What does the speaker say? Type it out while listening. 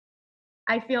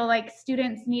I feel like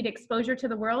students need exposure to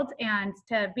the world and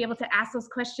to be able to ask those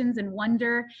questions and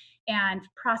wonder and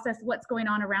process what's going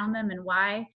on around them and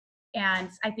why. And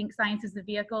I think science is the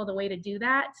vehicle, the way to do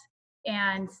that.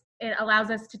 And it allows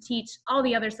us to teach all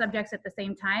the other subjects at the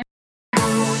same time.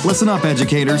 Listen up,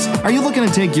 educators. Are you looking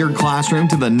to take your classroom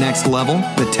to the next level?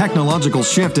 The technological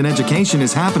shift in education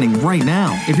is happening right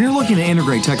now. If you're looking to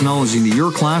integrate technology into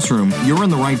your classroom, you're in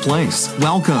the right place.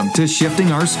 Welcome to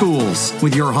Shifting Our Schools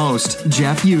with your host,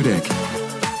 Jeff Udick.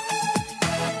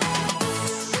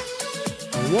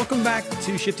 Welcome back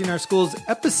to Shifting Our Schools,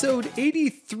 episode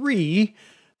 83,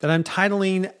 that I'm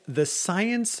titling The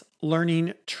Science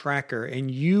Learning Tracker, and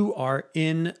you are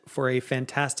in for a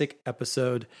fantastic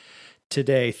episode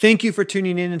today. Thank you for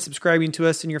tuning in and subscribing to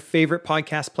us in your favorite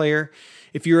podcast player.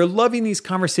 If you're loving these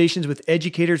conversations with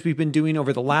educators we've been doing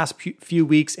over the last few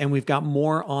weeks, and we've got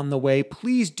more on the way,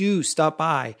 please do stop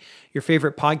by your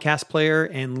favorite podcast player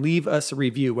and leave us a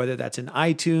review, whether that's in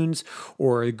iTunes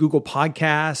or Google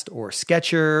Podcast or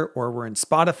Sketcher, or we're in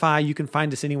Spotify. You can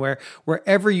find us anywhere.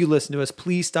 Wherever you listen to us,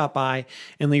 please stop by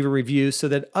and leave a review so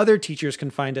that other teachers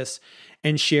can find us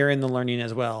and share in the learning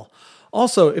as well.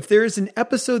 Also, if there is an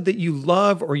episode that you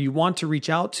love or you want to reach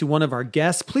out to one of our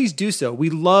guests, please do so. We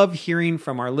love hearing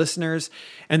from our listeners,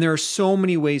 and there are so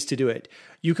many ways to do it.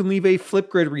 You can leave a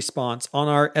Flipgrid response on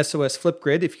our SOS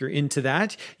Flipgrid if you're into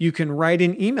that. You can write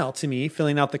an email to me,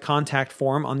 filling out the contact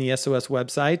form on the SOS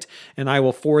website, and I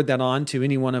will forward that on to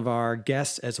any one of our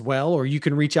guests as well. Or you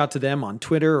can reach out to them on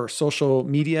Twitter or social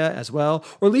media as well,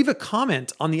 or leave a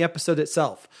comment on the episode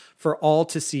itself for all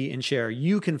to see and share.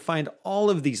 You can find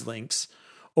all of these links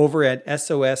over at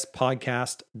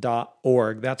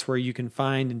sospodcast.org. That's where you can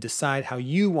find and decide how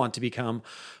you want to become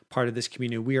part of this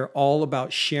community. We are all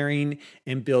about sharing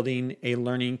and building a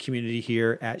learning community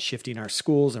here at Shifting Our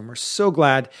Schools, and we're so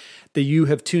glad that you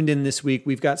have tuned in this week.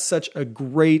 We've got such a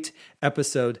great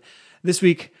episode. This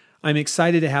week, I'm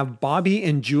excited to have Bobby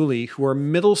and Julie, who are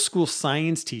middle school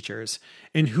science teachers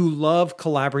and who love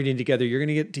collaborating together. You're going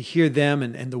to get to hear them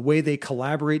and the way they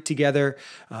collaborate together.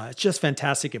 It's just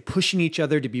fantastic at pushing each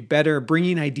other to be better,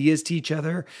 bringing ideas to each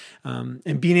other,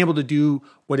 and being able to do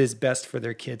what is best for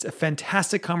their kids. A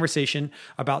fantastic conversation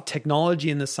about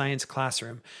technology in the science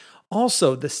classroom.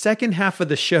 Also, the second half of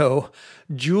the show,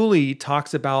 Julie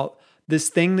talks about this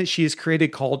thing that she has created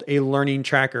called a learning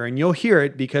tracker. And you'll hear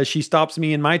it because she stops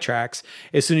me in my tracks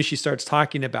as soon as she starts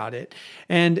talking about it.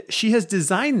 And she has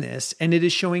designed this, and it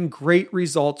is showing great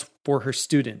results for her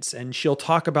students. And she'll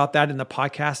talk about that in the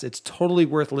podcast. It's totally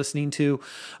worth listening to.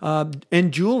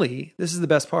 And Julie, this is the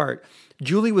best part,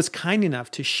 Julie was kind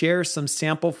enough to share some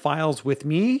sample files with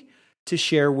me to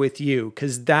share with you,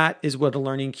 because that is what a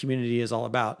learning community is all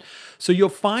about. So you'll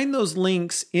find those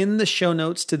links in the show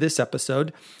notes to this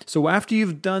episode. So after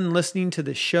you've done listening to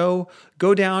the show,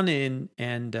 go down and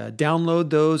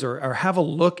download those or have a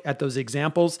look at those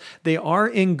examples. They are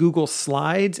in Google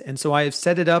Slides, and so I have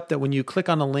set it up that when you click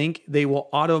on a link, they will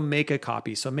auto make a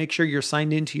copy. So make sure you're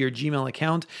signed into your Gmail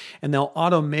account, and they'll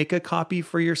auto make a copy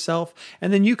for yourself.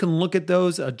 And then you can look at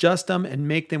those, adjust them, and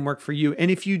make them work for you.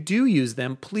 And if you do use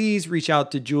them, please reach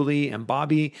out to Julie and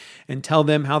Bobby and tell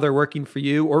them how they're working for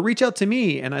you, or reach out to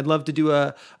me, and I'd love to do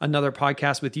another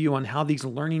podcast with you on how these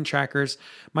learning trackers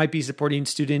might be supporting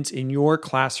students in your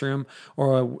classroom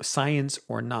or science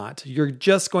or not. You're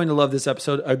just going to love this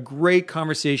episode. A great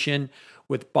conversation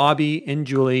with Bobby and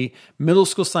Julie, middle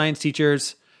school science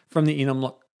teachers from the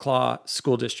Enumclaw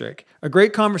School District. A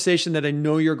great conversation that I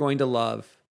know you're going to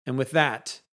love. And with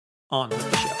that, on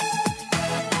with the show.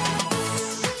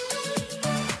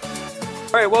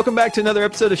 All right, welcome back to another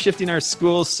episode of Shifting Our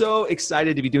Schools. So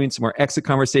excited to be doing some more exit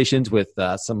conversations with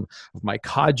some of my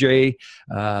cadre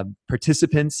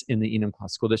participants in the Enumclaw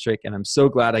School District, and I'm so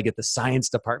glad I get the science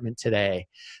department today.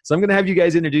 So I'm going to have you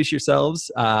guys introduce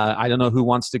yourselves. I don't know who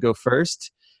wants to go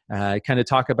first. Kind of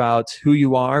talk about who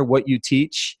you are, what you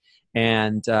teach,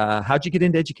 and how'd you get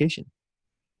into education?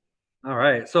 All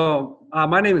right, so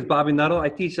my name is Bobby Nuttall. I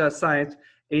teach science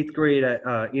 8th grade at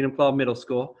Enumclaw Middle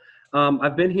School.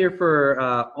 I've been here for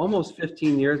almost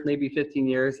 15 years, maybe 15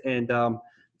 years. And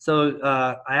so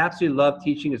I absolutely love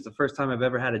teaching. It's the first time I've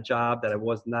ever had a job that I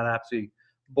was not absolutely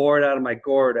bored out of my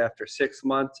gourd after 6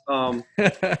 months. I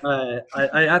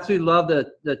absolutely love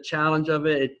the challenge of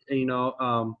it.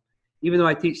 Even though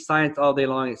I teach science all day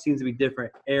long, it seems to be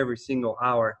different every single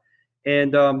hour.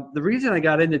 And the reason I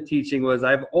got into teaching was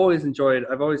I've always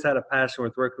had a passion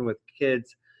with working with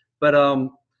kids. But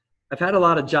I've had a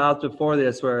lot of jobs before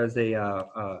this, where as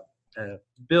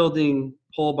building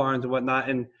pole barns and whatnot,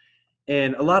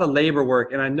 and a lot of labor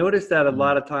work. And I noticed that a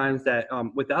lot of times that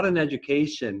without an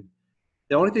education,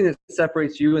 the only thing that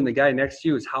separates you and the guy next to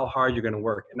you is how hard you're going to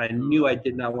work. And I knew I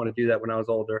did not want to do that when I was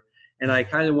older. And I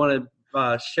kind of want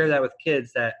to share that with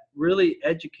kids, that really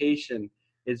education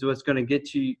is what's going to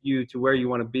get you to where you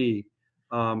want to be.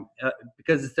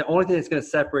 Because it's the only thing that's going to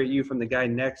separate you from the guy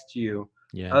next to you,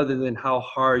 other than how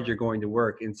hard you're going to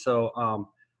work. And so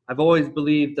I've always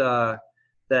believed that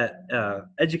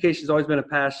education has always been a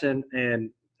passion. And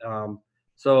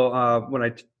so when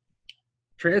I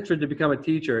transferred to become a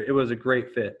teacher, it was a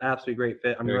great fit, absolutely great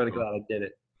fit. I'm really glad I did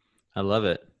it. I love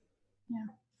it.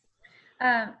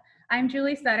 Yeah. I'm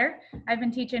Julie Sutter. I've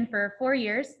been teaching for 4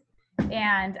 years,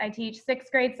 and I teach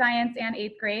 6th grade science and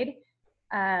 8th grade.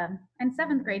 And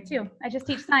 7th grade too. I just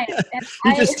teach science. And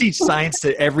you just teach science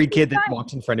to every kid that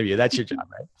walks in front of you. That's your job,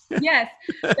 right? Yes,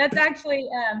 that's actually,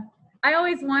 I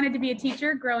always wanted to be a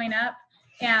teacher growing up,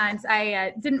 and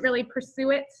I didn't really pursue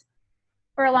it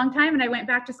for a long time. And I went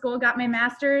back to school, got my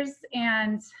master's,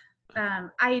 and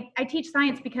I teach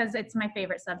science because it's my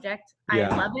favorite subject. I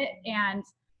love it. And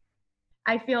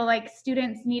I feel like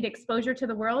students need exposure to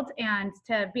the world and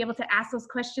to be able to ask those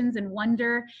questions and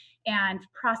wonder and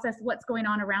process what's going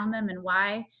on around them and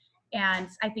why. And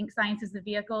I think science is the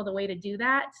vehicle, the way to do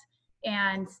that.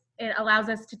 And it allows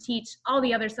us to teach all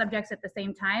the other subjects at the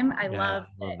same time. I love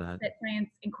that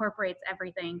science incorporates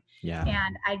everything. Yeah.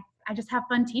 And I just have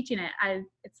fun teaching it.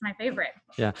 It's my favorite.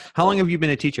 Yeah. How long have you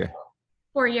been a teacher?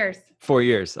 4 years. 4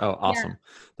 years. Oh, awesome.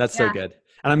 That's so good.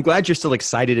 And I'm glad you're still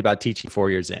excited about teaching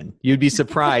 4 years in. You'd be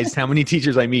surprised how many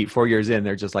teachers I meet 4 years in.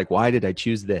 They're just like, why did I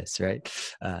choose this? Right.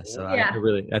 I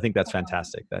think that's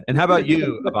fantastic. And how about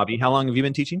you, Bobby? How long have you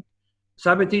been teaching?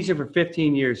 So I've been teaching for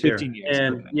 15 years here. 15 years.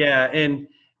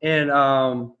 And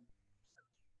I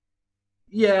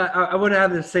wouldn't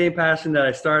have the same passion that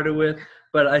I started with,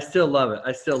 but I still love it.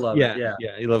 Yeah.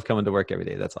 You love coming to work every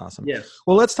day. That's awesome. Yes.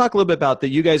 Well, let's talk a little bit about that.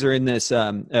 You guys are in this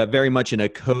very much in a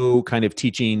kind of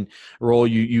teaching role.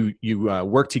 You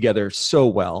work together so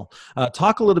well.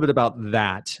 Talk a little bit about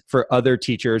that for other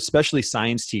teachers, especially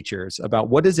science teachers, about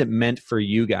what has it meant for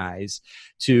you guys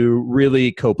to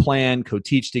really co-plan,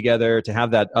 co-teach together, to have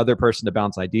that other person to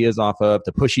bounce ideas off of,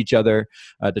 to push each other,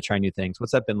 to try new things.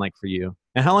 What's that been like for you?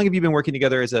 And how long have you been working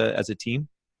together as a team?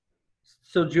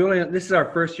 So Julie, this is our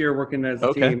first year working as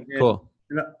a team. Cool.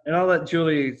 And I'll let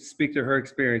Julie speak to her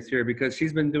experience here because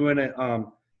she's been doing it.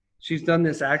 She's done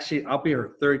this actually. I'll be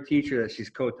her third teacher that she's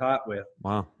co-taught with.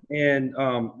 Wow. And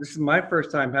this is my first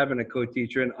time having a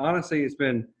co-teacher, and honestly, it's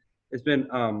been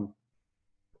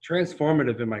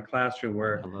transformative in my classroom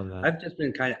where I've just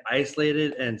been kind of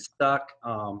isolated and stuck,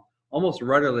 almost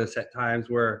rudderless at times.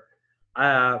 Where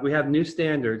we have new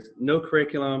standards, no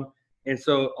curriculum. And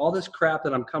so all this crap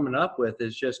that I'm coming up with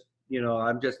is just,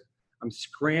 I'm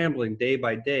scrambling day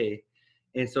by day.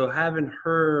 And so having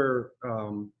her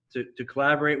to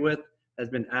collaborate with has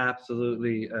been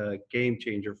absolutely a game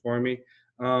changer for me.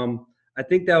 I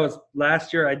think that was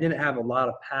last year. I didn't have a lot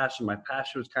of passion. My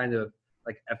passion was kind of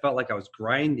like, I felt like I was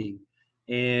grinding.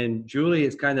 And Julie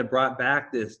has kind of brought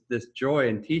back this joy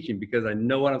in teaching because I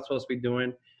know what I'm supposed to be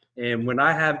doing. And when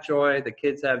I have joy, the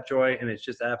kids have joy, and it's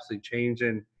just absolutely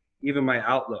changing even my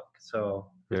outlook. So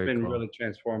it's been really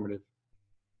transformative.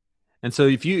 And so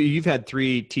if you've had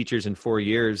 3 teachers in 4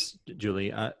 years,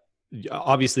 Julie,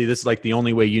 obviously this is like the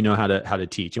only way you know how to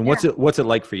teach. And what's it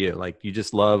like for you? Like you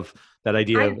just love that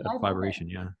idea of collaboration.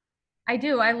 Yeah. I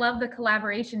do. I love the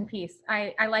collaboration piece.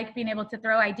 I like being able to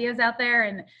throw ideas out there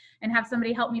and have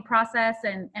somebody help me process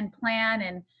and plan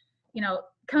and,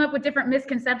 come up with different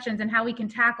misconceptions and how we can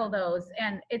tackle those.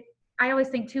 And I always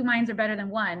think 2 minds are better than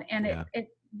one. And it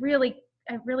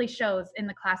really shows in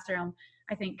the classroom,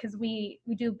 I think, because we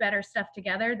do better stuff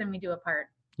together than we do apart.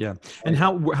 Yeah. And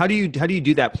how do you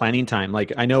do that planning time?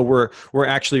 Like, I know we're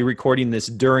actually recording this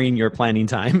during your planning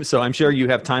time, so I'm sure you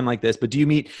have time like this, but do you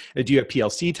have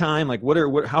PLC time? Like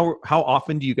how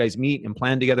often do you guys meet and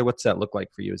plan together? What's that look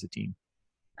like for you as a team?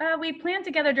 We plan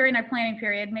together during our planning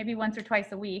period, maybe once or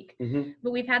twice a week,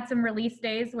 but we've had some release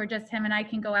days where just him and I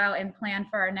can go out and plan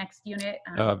for our next unit.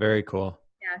 Oh, very cool.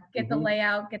 Yeah, get the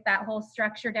layout, get that whole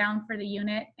structure down for the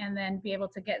unit, and then be able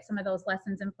to get some of those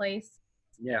lessons in place.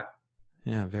 Yeah.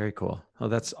 Yeah, very cool. Oh,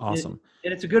 that's awesome.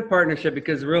 And it's a good partnership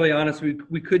because really honest,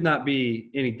 we could not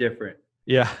be any different.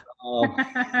 Yeah.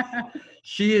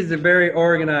 She is a very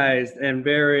organized and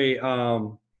very,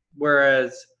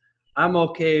 whereas I'm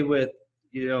okay with,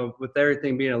 with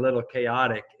everything being a little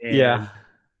chaotic. And,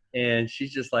 And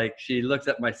she's just like, she looks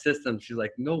at my system. She's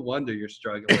like, no wonder you're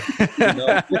struggling. You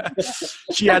know?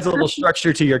 She adds a little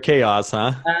structure to your chaos,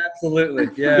 huh? Absolutely.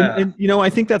 Yeah. And I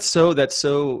think that's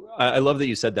so, I love that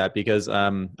you said that, because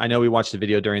I know we watched a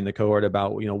video during the cohort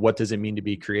about, what does it mean to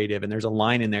be creative? And there's a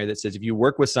line in there that says, if you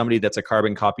work with somebody that's a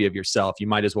carbon copy of yourself, you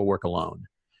might as well work alone.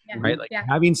 Yeah. Right? Like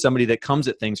having somebody that comes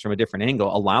at things from a different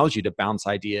angle allows you to bounce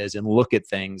ideas and look at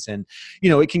things. And,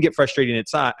 it can get frustrating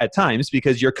at times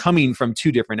because you're coming from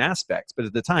two different aspects, but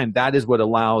at the time that's what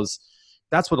allows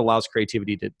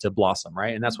creativity to blossom.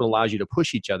 Right. And that's what allows you to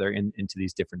push each other into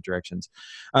these different directions.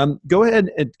 Go ahead.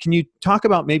 And can you talk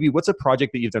about maybe what's a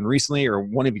project that you've done recently or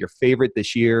one of your favorite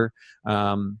this year?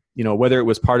 Whether it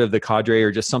was part of the cadre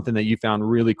or just something that you found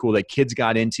really cool that kids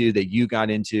got into, that you got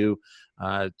into,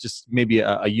 just maybe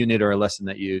a unit or a lesson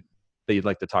that you'd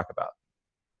like to talk about.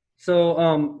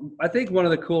 So I think one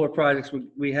of the cooler projects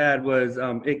we had was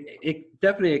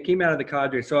it came out of the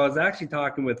cadre. So I was actually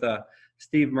talking with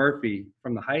Steve Murphy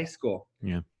from the high school.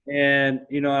 Yeah. And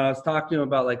I was talking to him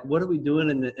about like, what are we doing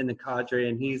in the cadre?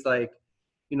 And he's like,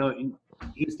 he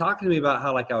was talking to me about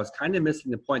how like I was kind of missing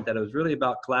the point, that it was really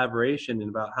about collaboration and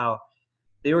about how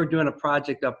they were doing a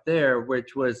project up there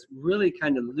which was really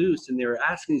kind of loose, and they were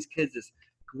asking these kids this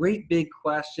great big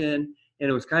question, and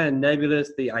it was kind of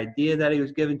nebulous, the idea that he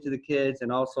was giving to the kids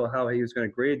and also how he was going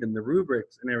to grade them, the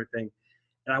rubrics and everything.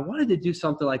 And I wanted to do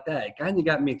something like that. It kind of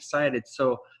got me excited.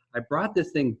 So I brought this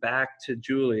thing back to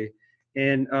Julie,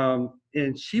 and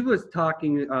she was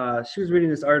talking, she was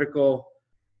reading this article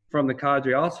from the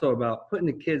cadre also about putting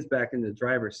the kids back in the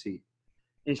driver's seat.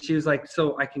 And she was like,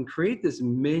 so I can create this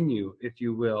menu, if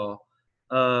you will,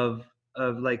 of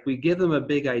like, we give them a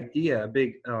big idea, a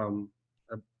big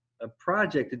a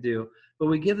project to do, but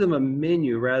we give them a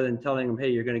menu rather than telling them, hey,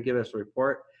 you're going to give us a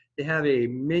report. They have a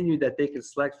menu that they can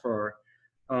select for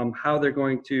how they're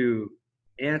going to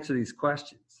answer these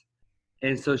questions.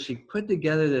 And so she put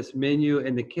together this menu,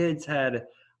 and the kids had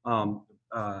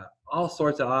all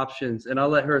sorts of options. And I'll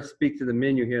let her speak to the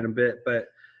menu here in a bit, but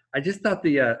I just thought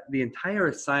the entire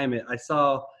assignment, I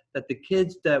saw that the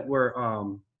kids that were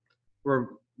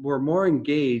more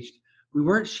engaged, we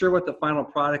weren't sure what the final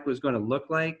product was going to look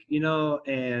like,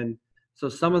 and so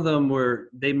some of them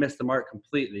they missed the mark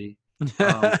completely.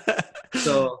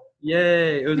 So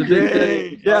yay, it was a big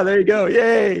thing. Yeah, there you go.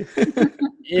 Yay.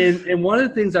 And one of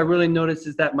the things I really noticed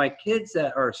is that my kids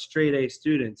that are straight A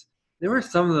students, there were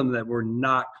some of them that were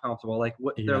not comfortable. Like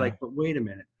they're like, but wait a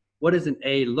minute, what does an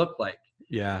A look like?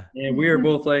 Yeah. And we were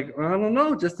both like, I don't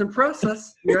know, just impress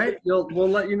us, right? We'll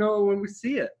let you know when we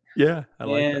see it. Yeah, I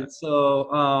like that. And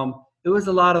so it was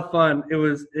a lot of fun.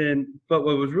 But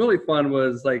what was really fun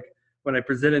was like when I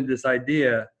presented this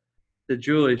idea to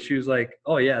Julie, she was like,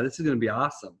 oh yeah, this is going to be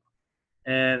awesome.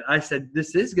 And I said,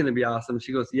 this is going to be awesome.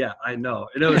 She goes, yeah, I know.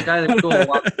 And it was kind of cool.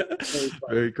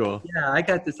 Very cool. Yeah, I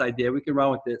got this idea. We can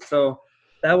run with it. So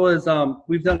that was,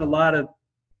 we've done a lot of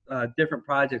different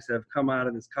projects that have come out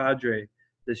of this cadre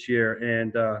this year.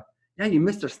 And you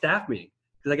missed our staff meeting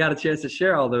because I got a chance to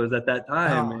share all those at that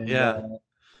time. Oh, and, yeah.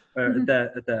 At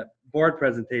that board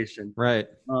presentation. Right.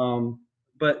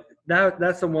 But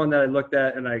that's the one that I looked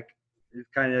at, and it's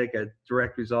kind of like a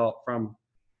direct result from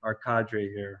our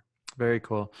cadre here. Very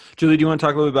cool. Julie, do you want to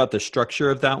talk a little bit about the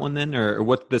structure of that one then, or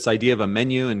what this idea of a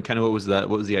menu and kind of what was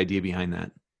the idea behind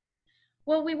that?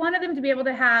 Well, we wanted them to be able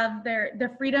to have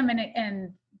their freedom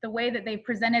and the way that they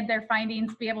presented their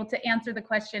findings, be able to answer the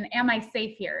question, am I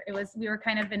safe here? We were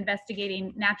kind of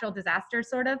investigating natural disasters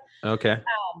sort of. Okay.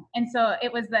 And so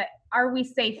it was are we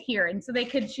safe here? And so they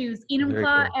could choose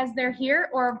Enumclaw as they're here,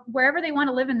 or wherever they want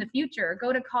to live in the future,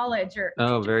 go to college, or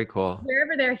very cool.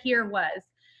 Wherever their here was.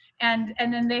 And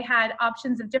then they had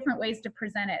options of different ways to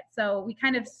present it. So we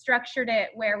kind of structured it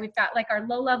where we've got like our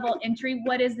low level entry.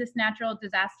 What is this natural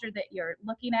disaster that you're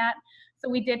looking at? So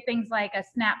we did things like a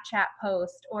Snapchat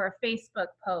post or a Facebook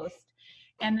post.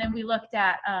 And then we looked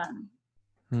at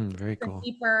very cool.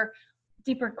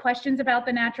 deeper questions about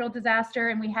the natural disaster.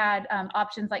 And we had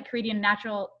options like creating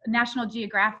a National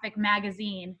Geographic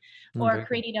magazine, or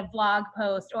creating a blog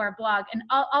post or a blog, and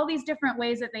all these different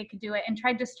ways that they could do it, and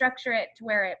tried to structure it to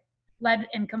where it led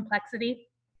in complexity.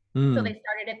 So they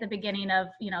started at the beginning of,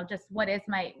 just where's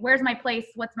my place?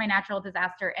 What's my natural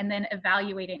disaster? And then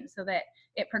evaluating so that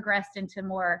it progressed into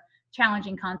more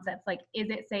challenging concepts like, is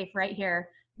it safe right here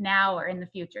now or in the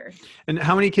future? And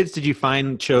how many kids did you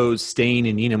find chose staying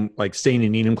in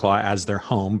Enumclaw as their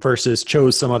home versus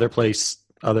chose some other place,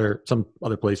 whether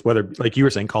like you were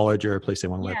saying college or a place they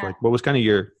want to live? Like, what was kind of what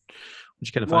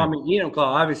you kind of find? Well, I mean, Enumclaw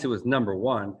obviously was number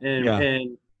one,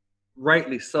 and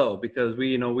rightly so, because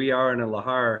we are in a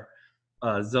Lahar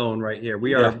zone right here.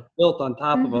 We are built on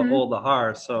top of an old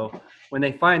Ahar. So when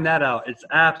they find that out, it's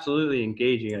absolutely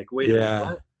engaging. Like, wait a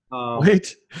minute, what?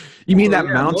 Wait, you mean so that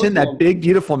mountain, that big,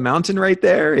 beautiful mountain right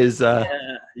there is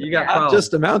you got not problems.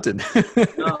 just a mountain.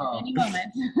 Any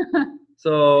moment.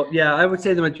 So yeah, I would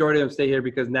say the majority of them stay here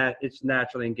because it's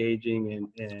naturally engaging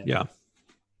and yeah.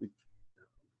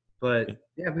 But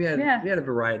yeah, we had a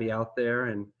variety out there,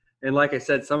 and like I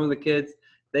said, some of the kids,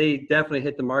 they definitely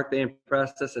hit the mark. They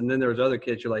impressed us, and then there was other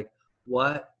kids. You're like,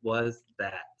 what was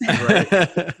that?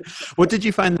 Right? What did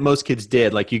you find that most kids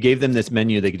did? Like, you gave them this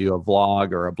menu, they could do a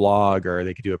vlog or a blog, or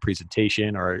they could do a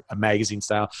presentation or a magazine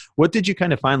style. What did you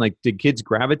kind of find? Like, did kids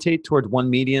gravitate toward one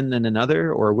medium than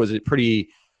another, or was it pretty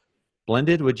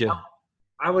blended?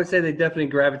 I would say they definitely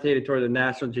gravitated toward the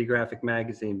National Geographic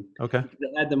magazine. Okay.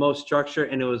 It had the most structure,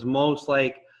 and it was most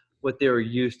like what they were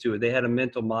used to. They had a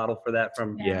mental model for that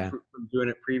from doing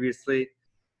it previously.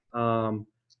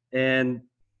 And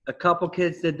a couple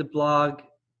kids did the blog,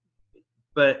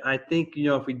 but I think,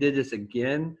 if we did this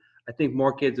again, I think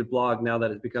more kids would blog now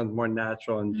that it becomes more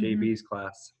natural in JB's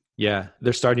class. Yeah,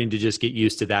 they're starting to just get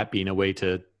used to that being a way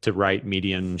to write,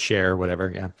 medium, share,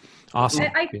 whatever. Yeah, awesome.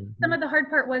 Some of the hard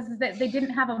part was that they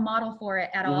didn't have a model for it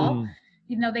at all.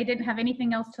 They didn't have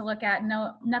anything else to look at.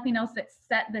 Nothing else that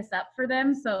set this up for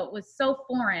them. So it was so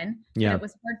foreign. Yeah. It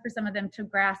was hard for some of them to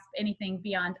grasp anything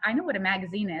beyond, I know what a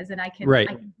magazine is, and I can break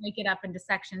it up into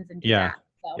sections and do that.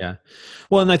 So. Yeah.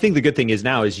 Well, and I think the good thing is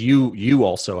now is you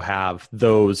also have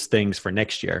those things for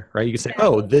next year, right? You can say,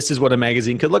 oh, this is what a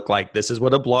magazine could look like. This is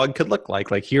what a blog could look like.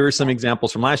 Like, here are some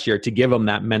examples from last year to give them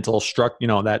that mental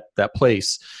that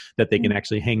place that they can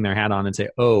actually hang their hat on and say,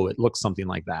 oh, it looks something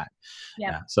like that.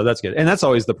 Yeah. So that's good. And that's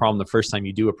always the problem the first time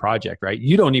you do a project, right?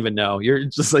 You don't even know. You're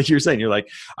just like you're saying, you're like,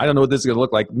 I don't know what this is going to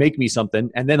look like. Make me something,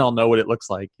 and then I'll know what it looks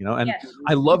like, And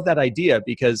I love that idea,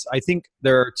 because I think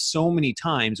there are so many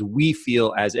times we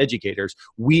feel as educators,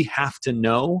 we have to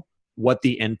know what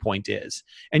the end point is.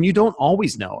 And you don't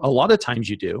always know. A lot of times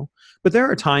you do, but there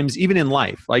are times, even in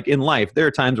life, there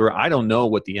are times where I don't know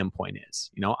what the end point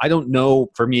is. I don't know,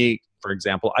 for me, for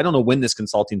example, I don't know when this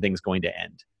consulting thing is going to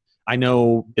end. I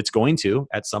know it's going to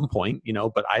at some point,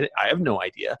 but I have no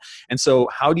idea. And so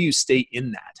how do you stay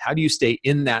in that? How do you stay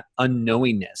in that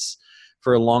unknowingness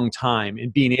for a long time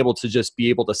and being able to just be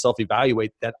able to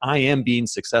self-evaluate that I am being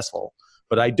successful,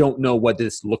 but I don't know what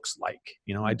this looks like.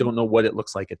 I don't know what it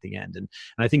looks like at the end. And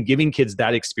I think giving kids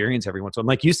that experience every once in a while,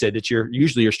 like you said, it's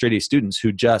usually your straight A students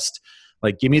who just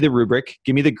like, give me the rubric,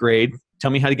 give me the grade, tell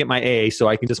me how to get my A so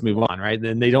I can just move on, right?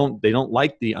 And they don't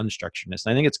like the unstructuredness.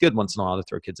 And I think it's good once in a while to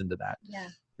throw kids into that. Yeah,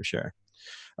 for sure.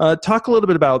 Talk a little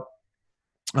bit about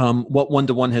what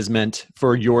one-to-one has meant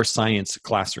for your science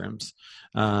classrooms.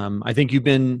 I think you've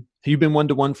been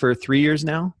one-to-one for 3 years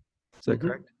now. Is that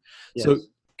correct? Yes. So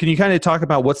can you kind of talk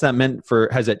about what's that meant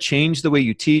has that changed the way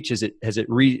you teach? Has it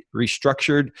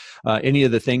restructured any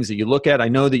of the things that you look at? I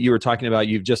know that you were talking about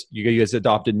you guys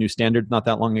adopted new standards not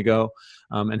that long ago.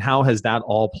 And how has that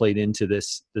all played into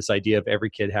this idea of every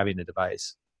kid having a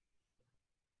device?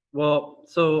 Well,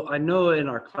 so I know in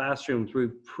our classrooms, we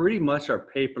pretty much are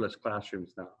paperless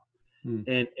classrooms now.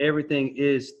 And everything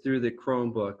is through the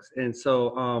Chromebooks. And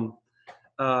so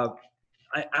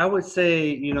I would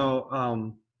say,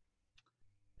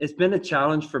 it's been a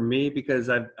challenge for me because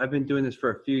I've been doing this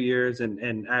for a few years,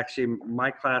 and actually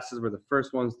my classes were the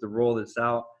first ones to roll this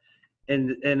out.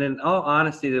 And in all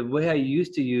honesty, the way I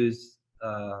used to use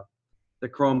the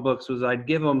Chromebooks was I'd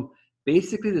give them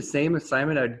basically the same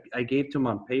assignment I gave to them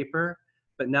on paper,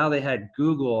 but now they had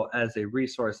Google as a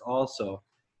resource also.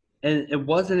 And it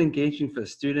wasn't engaging for the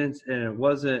students, and it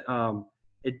wasn't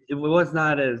it was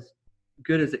not as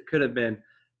good as it could have been.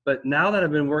 But now that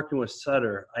I've been working with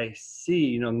Sutter, I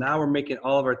see, now we're making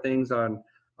all of our things on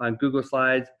Google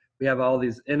Slides. We have all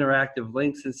these interactive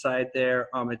links inside there.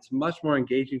 It's much more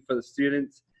engaging for the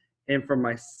students. And for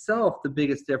myself, the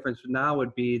biggest difference now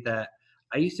would be that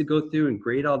I used to go through and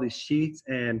grade all these sheets.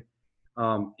 And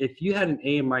if you had an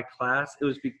A in my class,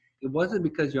 it wasn't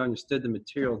because you understood the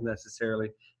materials necessarily.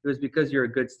 It was because you're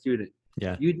a good student.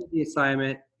 Yeah. You did the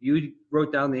assignment. You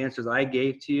wrote down the answers I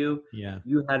gave to you. Yeah.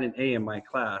 You had an A in my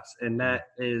class, and that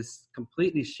is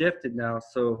completely shifted now.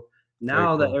 So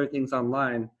now that everything's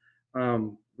online,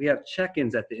 we have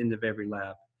check-ins at the end of every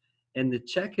lab, and the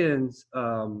check-ins,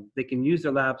 they can use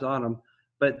their labs on them,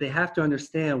 but they have to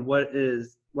understand what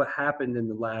happened in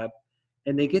the lab,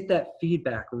 and they get that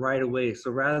feedback right away.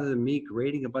 So rather than me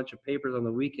grading a bunch of papers on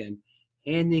the weekend,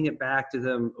 handing it back to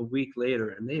them a week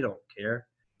later, and they don't care.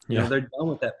 They're done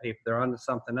with that paper. They're on to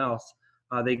something else.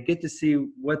 They get to see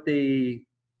what they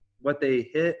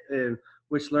hit and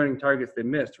which learning targets they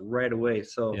missed right away.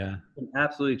 So Yeah. it's been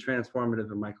absolutely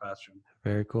transformative in my classroom.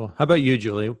 Very cool. How about you,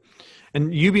 Julie?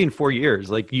 And you being 4 years,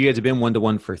 like you guys have been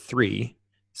one-to-one for 3.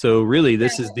 So really,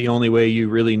 this is the only way you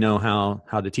really know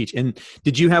how to teach. And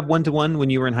did you have one-to-one when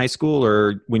you were in high school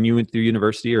or when you went through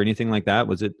university or anything like that?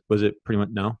 Was it pretty much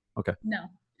no? Okay. No.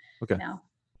 Okay. No.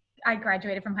 I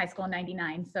graduated from high school in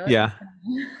 99. So Yeah.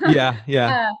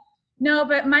 Yeah. No,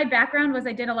 but my background was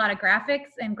I did a lot of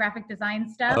graphics and graphic design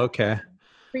stuff Okay.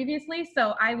 previously.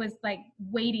 So I was like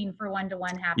waiting for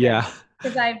one-to-one happen. Yeah.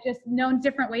 Because I've just known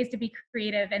different ways to be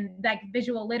creative and like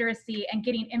visual literacy and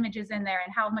getting images in there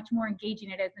and how much more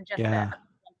engaging it is than just Yeah.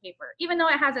 a paper. Even though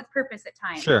it has its purpose at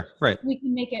times, Sure. Right. we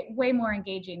can make it way more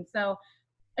engaging. So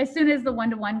as soon as the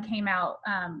one-to-one came out,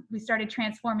 we started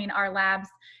transforming our labs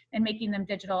and making them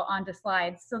digital onto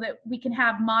slides so that we can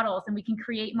have models and we can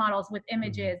create models with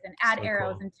images and add So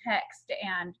arrows cool. and text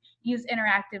and use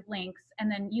interactive links and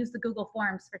then use the Google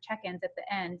Forms for check-ins at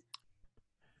the end.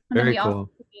 And then Very we also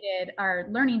cool. created our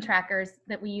learning trackers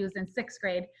that we use in 6th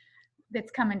grade.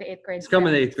 That's coming to 8th grade. It's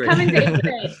coming to soon. 8th grade. Coming to 8th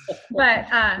grade.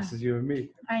 But This is you and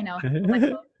me. I know.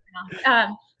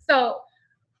 So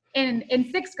in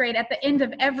 6th grade, at the end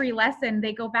of every lesson,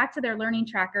 they go back to their learning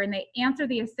tracker and they answer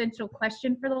the essential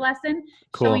question for the lesson,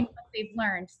 Cool. showing what they've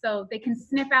learned. So they can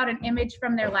snip out an image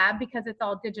from their lab because it's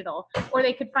all digital, or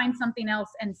they could find something else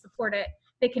and support it.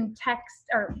 They can text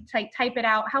or type it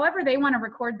out, however they want to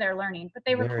record their learning, but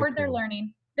they Very record their cool.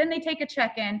 learning. Then they take a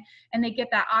check-in and they get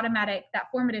that automatic,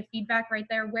 that formative feedback right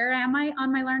there. Where am I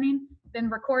on my learning? Then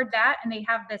record that. And they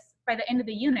have this, by the end of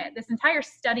the unit, this entire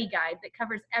study guide that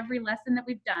covers every lesson that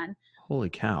we've done. Holy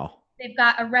cow. They've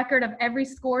got a record of every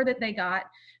score that they got,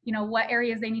 you know, what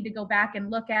areas they need to go back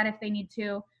and look at if they need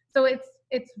to. So it's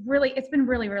been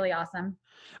really, really awesome.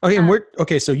 Okay. And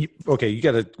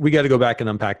we gotta go back and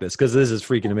unpack this because this is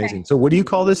freaking amazing. So what do you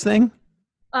call this thing?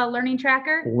 Learning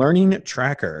tracker. Learning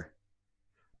tracker.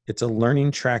 It's a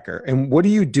learning tracker. And what are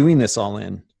you doing this all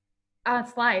in?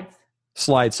 Slides.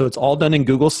 Slides. So it's all done in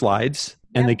Google Slides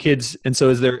and Yep. the kids. And so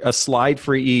is there a slide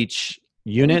for each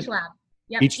unit? Each lab.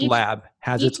 Yep. Each lab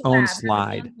has its each own lab has its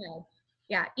slide. own slide.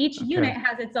 Yeah, each Okay. unit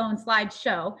has its own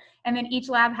slideshow, and then each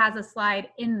lab has a slide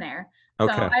in there.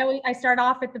 Okay. So I start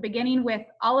off at the beginning with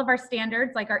all of our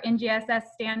standards, like our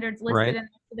NGSS standards listed Right. in there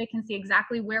so they can see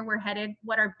exactly where we're headed,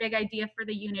 what our big idea for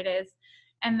the unit is.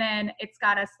 And then it's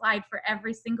got a slide for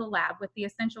every single lab with the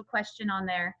essential question on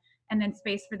there, and then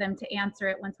space for them to answer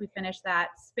it once we finish that,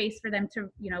 space for them to,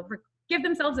 you know, give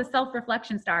themselves a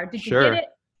self-reflection star. Did you Sure. get it?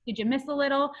 Did you miss a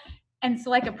little? And so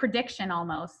like a prediction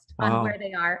almost on Wow. where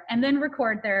they are, and then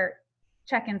record their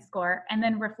check-in score and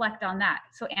then reflect on that.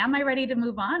 So am I ready to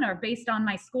move on, or based on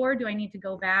my score, do I need to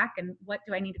go back, and what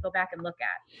do I need to go back and look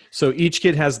at? So each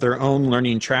kid has their own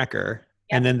learning tracker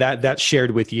and then that's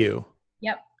shared with you.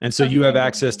 Yep. And so Okay. you have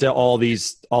access to all of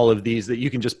these that you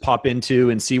can just pop into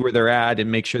and see where they're at and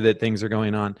make sure that things are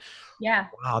going on. Yeah.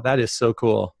 Wow. That is so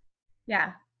cool.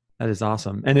 Yeah. That is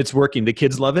awesome. And it's working. The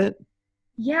kids love it.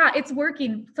 Yeah, it's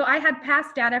working. So I had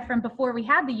past data from before we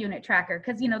had the unit tracker,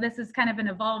 because, you know, this is kind of an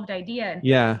evolved idea. And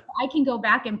Yeah. I can go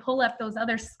back and pull up those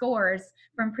other scores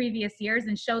from previous years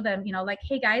and show them, you know, like,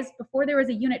 hey guys, before there was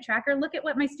a unit tracker, look at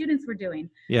what my students were doing.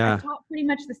 I Yeah. taught pretty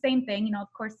much the same thing, you know,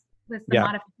 of course, with the Yeah.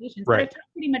 modifications, but I Right. taught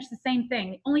pretty much the same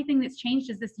thing. The only thing that's changed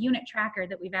is this unit tracker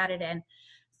that we've added in.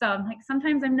 So I'm like,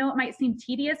 sometimes I know it might seem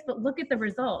tedious, but look at the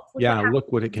results. Yeah. happens Look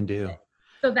what when it can you use do. it.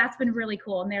 So that's been really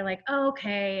cool. And they're like, oh,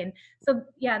 okay. And so,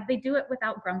 yeah, they do it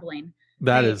without grumbling.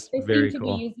 That They- is they very seem to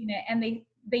cool. be using it, and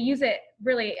they use it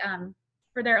really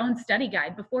for their own study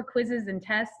guide before quizzes and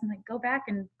tests, and like go back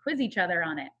and quiz each other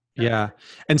on it. Yeah.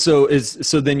 And so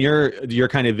then your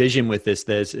kind of vision with this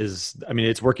is, I mean,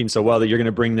 it's working so well that you're going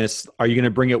to bring this, are you going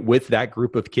to bring it with that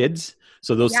group of kids?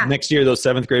 So those Yeah. next year, those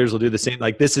 7th graders will do the same.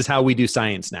 Like, this is how we do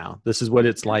science now. This is what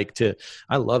it's like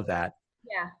I love that.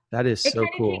 Yeah. That is so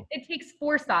cool. It takes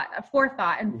forethought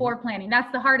and foreplanning.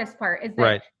 That's the hardest part, is that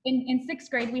Right. in 6th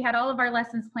grade, we had all of our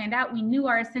lessons planned out. We knew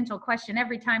our essential question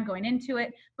every time going into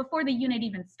it before the unit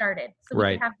even started. So we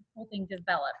Right. could have the whole thing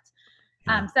developed.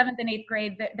 Yeah. 7th and 8th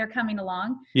grade, they're coming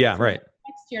along. Yeah. So Right.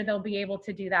 Next year, they'll be able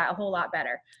to do that a whole lot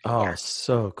better. Oh, Yeah.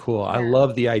 so cool. I Yeah.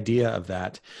 love the idea of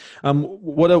that.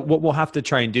 What we'll have to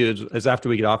try and do is after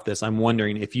we get off this, I'm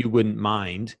wondering if you wouldn't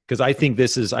mind, because I think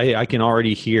this is, I can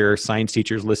already hear science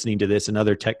teachers listening to this and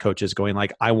other tech coaches going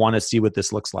like, I want to see what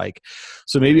this looks like.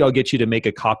 So maybe I'll get you to make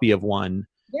a copy of one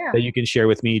that you can share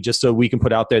with me, just so we can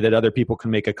put out there that other people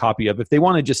can make a copy of if they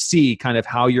want to just see kind of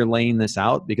how you're laying this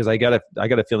out? Because I got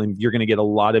a feeling you're going to get a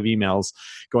lot of emails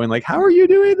going like, how are you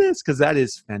doing this? Because that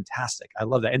is fantastic. I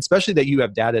love that. And especially that you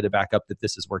have data to back up that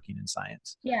this is working in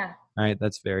science. Yeah. All right.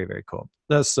 That's very, very cool.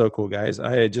 That's so cool, guys.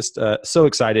 I just so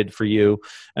excited for you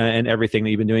and everything that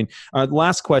you've been doing.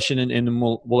 Last question, and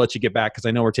we'll let you get back because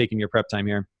I know we're taking your prep time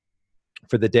here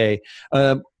for the day.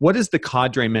 What is the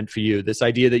cadre meant for you? This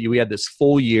idea that we had this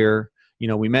full year,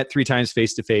 we met 3 times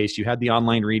face-to-face, you had the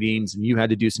online readings, and you had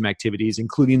to do some activities,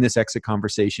 including this exit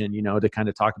conversation, to kind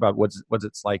of talk about what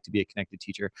it's like to be a connected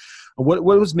teacher. What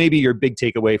was maybe your big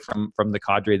takeaway from the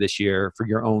cadre this year for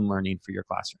your own learning for your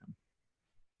classroom?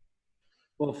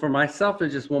 Well, for myself,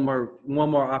 there's just one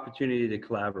more opportunity to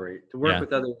collaborate, to work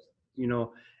with others,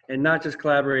 and not just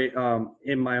collaborate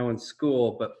in my own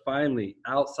school, but finally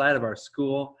outside of our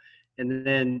school, and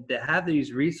then to have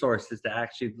these resources to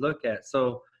actually look at.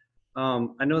 So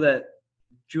I know that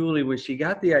Julie, when she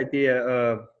got the idea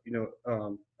of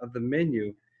the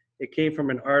menu, it came from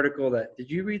an article that,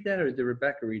 did you read that, or did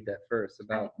Rebecca read that first?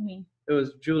 About me. It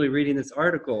was Julie reading this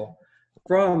article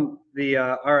from the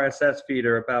RSS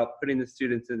feeder about putting the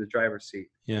students in the driver's seat.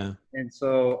 Yeah. And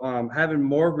so having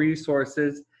more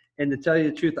resources. And to tell you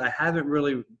the truth, I haven't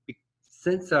really,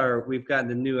 since we've gotten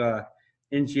the new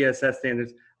NGSS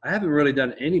standards, I haven't really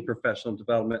done any professional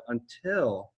development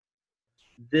until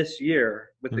this year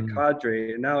with the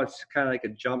cadre. And now it's kind of like a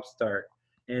jump start.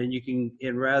 And you can,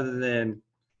 rather than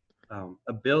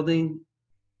a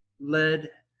building-led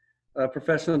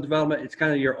professional development, it's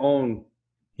kind of your own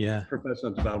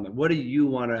professional development. What do you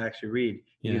want to actually read?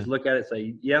 You just look at it,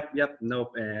 say, yep,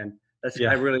 nope. And that's,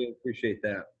 I really appreciate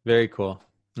that. Very cool.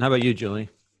 And how about you, Julie?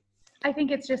 I think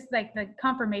it's just like the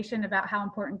confirmation about how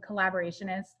important collaboration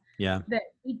is. Yeah. That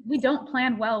we don't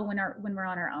plan well when we're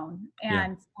on our own,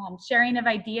 and sharing of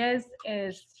ideas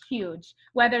is huge.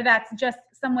 Whether that's just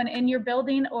someone in your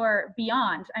building or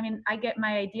beyond. I mean, I get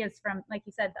my ideas from, like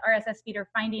you said, the RSS feeder,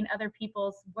 finding other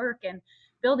people's work and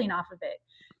building off of it.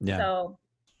 Yeah. So.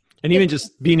 And even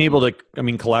just being able to,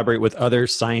 collaborate with other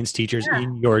science teachers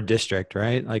in your district,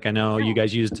 right? Like, I know you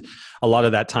guys used a lot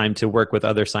of that time to work with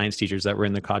other science teachers that were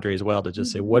in the cadre as well, to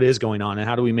just say, what is going on and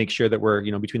how do we make sure that we're,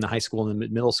 between the high school and the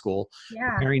middle school,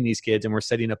 preparing these kids, and we're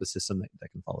setting up a system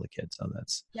that can follow the kids. So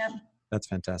that's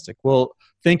fantastic. Well,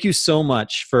 thank you so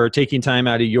much for taking time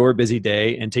out of your busy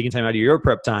day and taking time out of your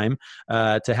prep time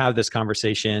to have this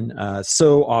conversation.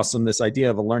 So awesome. This idea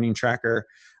of a learning tracker.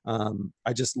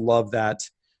 I just love that.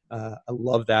 I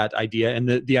love that idea, and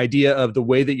the idea of the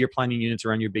way that you're planning units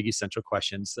around your big essential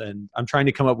questions. And I'm trying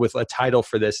to come up with a title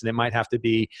for this, and it might have to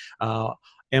be,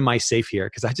 am I safe here?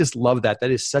 Because I just love that. That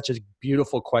is such a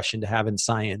beautiful question to have in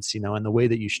science, and the way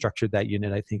that you structured that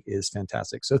unit, I think, is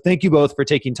fantastic. So thank you both for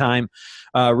taking time.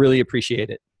 Really appreciate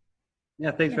it.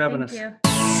 Yeah, thanks for having us.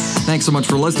 Thanks so much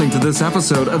for listening to this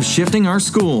episode of Shifting Our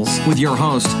Schools with your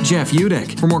host, Jeff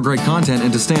Udick. For more great content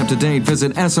and to stay up to date,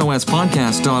 visit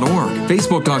sospodcast.org,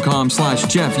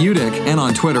 facebook.com/Jeff Udick, and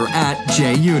on Twitter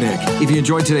 @JUdick. If you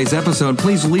enjoyed today's episode,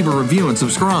 please leave a review and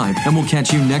subscribe, and we'll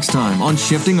catch you next time on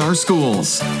Shifting Our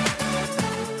Schools.